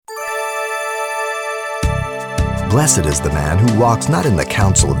Blessed is the man who walks not in the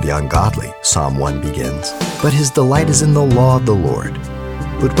counsel of the ungodly, Psalm 1 begins, but his delight is in the law of the Lord.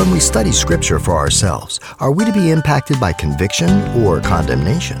 But when we study Scripture for ourselves, are we to be impacted by conviction or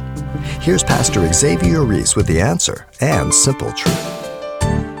condemnation? Here's Pastor Xavier Reese with the answer and simple truth.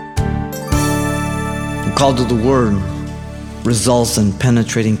 The call to the Word results in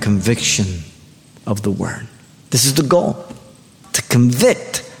penetrating conviction of the Word. This is the goal, to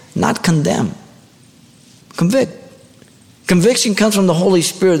convict, not condemn. Convict. Conviction comes from the Holy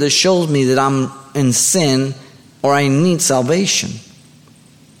Spirit that shows me that I'm in sin or I need salvation.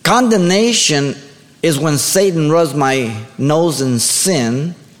 Condemnation is when Satan rubs my nose in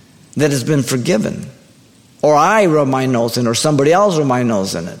sin that has been forgiven. Or I rub my nose in it, or somebody else rub my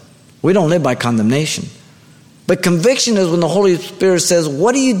nose in it. We don't live by condemnation. But conviction is when the Holy Spirit says,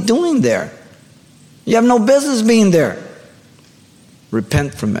 what are you doing there? You have no business being there.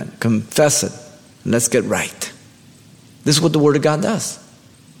 Repent from it. Confess it. And let's get right. This is what the Word of God does.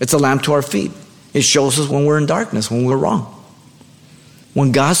 It's a lamp to our feet. It shows us when we're in darkness, when we're wrong.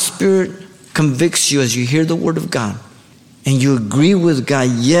 When God's Spirit convicts you as you hear the Word of God, and you agree with God,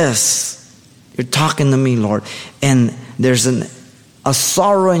 yes, you're talking to me, Lord, and there's a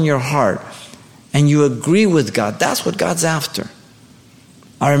sorrow in your heart, and you agree with God, that's what God's after.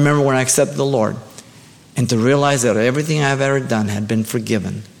 I remember when I accepted the Lord, and to realize that everything I've ever done had been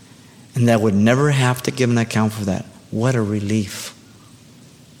forgiven, and that I would never have to give an account for that. What a relief.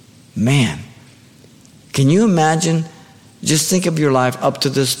 Man, can you imagine, just think of your life up to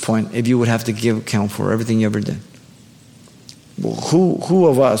this point, if you would have to give account for everything you ever did. Well, who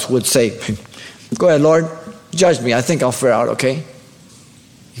of us would say, go ahead, Lord, judge me. I think I'll figure out, okay?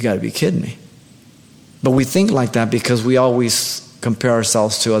 You got to be kidding me. But we think like that because we always compare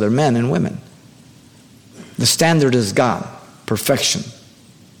ourselves to other men and women. The standard is God, perfection.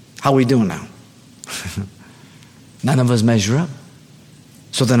 How are we doing now? None of us measure up.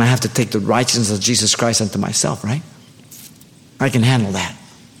 So then I have to take the righteousness of Jesus Christ unto myself, right? I can handle that.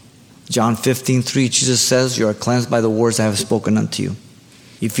 John 15:3, Jesus says, you are cleansed by the words I have spoken unto you.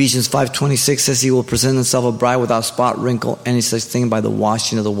 Ephesians 5:26 says he will present himself a bride without spot, wrinkle, any such thing by the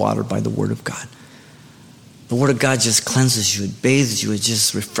washing of the water, by the Word of God. The Word of God just cleanses you. It bathes you. It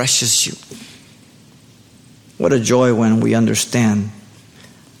just refreshes you. What a joy when we understand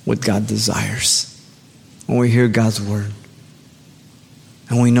what God desires. When we hear God's Word.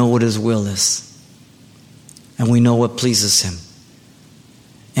 And we know what His will is. And we know what pleases Him.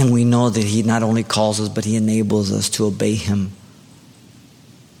 And we know that He not only calls us, but He enables us to obey Him.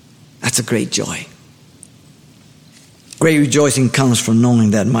 That's a great joy. Great rejoicing comes from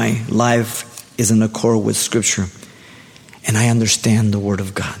knowing that my life is in accord with Scripture. And I understand the Word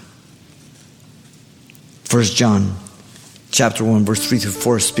of God. 1 John chapter 1, verse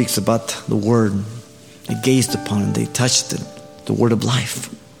 3-4 speaks about the Word. They gazed upon it. They touched it. The Word of life.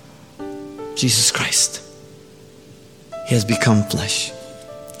 Jesus Christ. He has become flesh.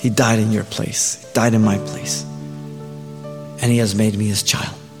 He died in your place. He died in my place. And He has made me His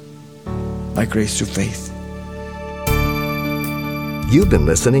child. By grace through faith. You've been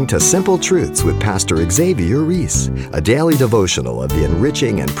listening to Simple Truths with Pastor Xavier Reese, a daily devotional of the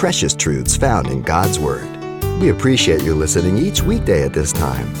enriching and precious truths found in God's Word. We appreciate you listening each weekday at this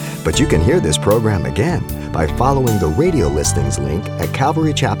time, but you can hear this program again by following the radio listings link at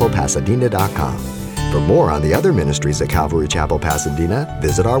CalvaryChapelPasadena.com. For more on the other ministries at Calvary Chapel Pasadena,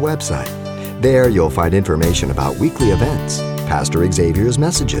 visit our website. There you'll find information about weekly events, Pastor Xavier's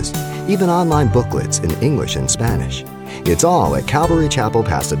messages, even online booklets in English and Spanish. It's all at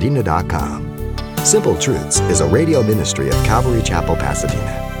CalvaryChapelPasadena.com. Simple Truths is a radio ministry of Calvary Chapel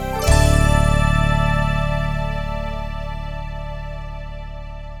Pasadena.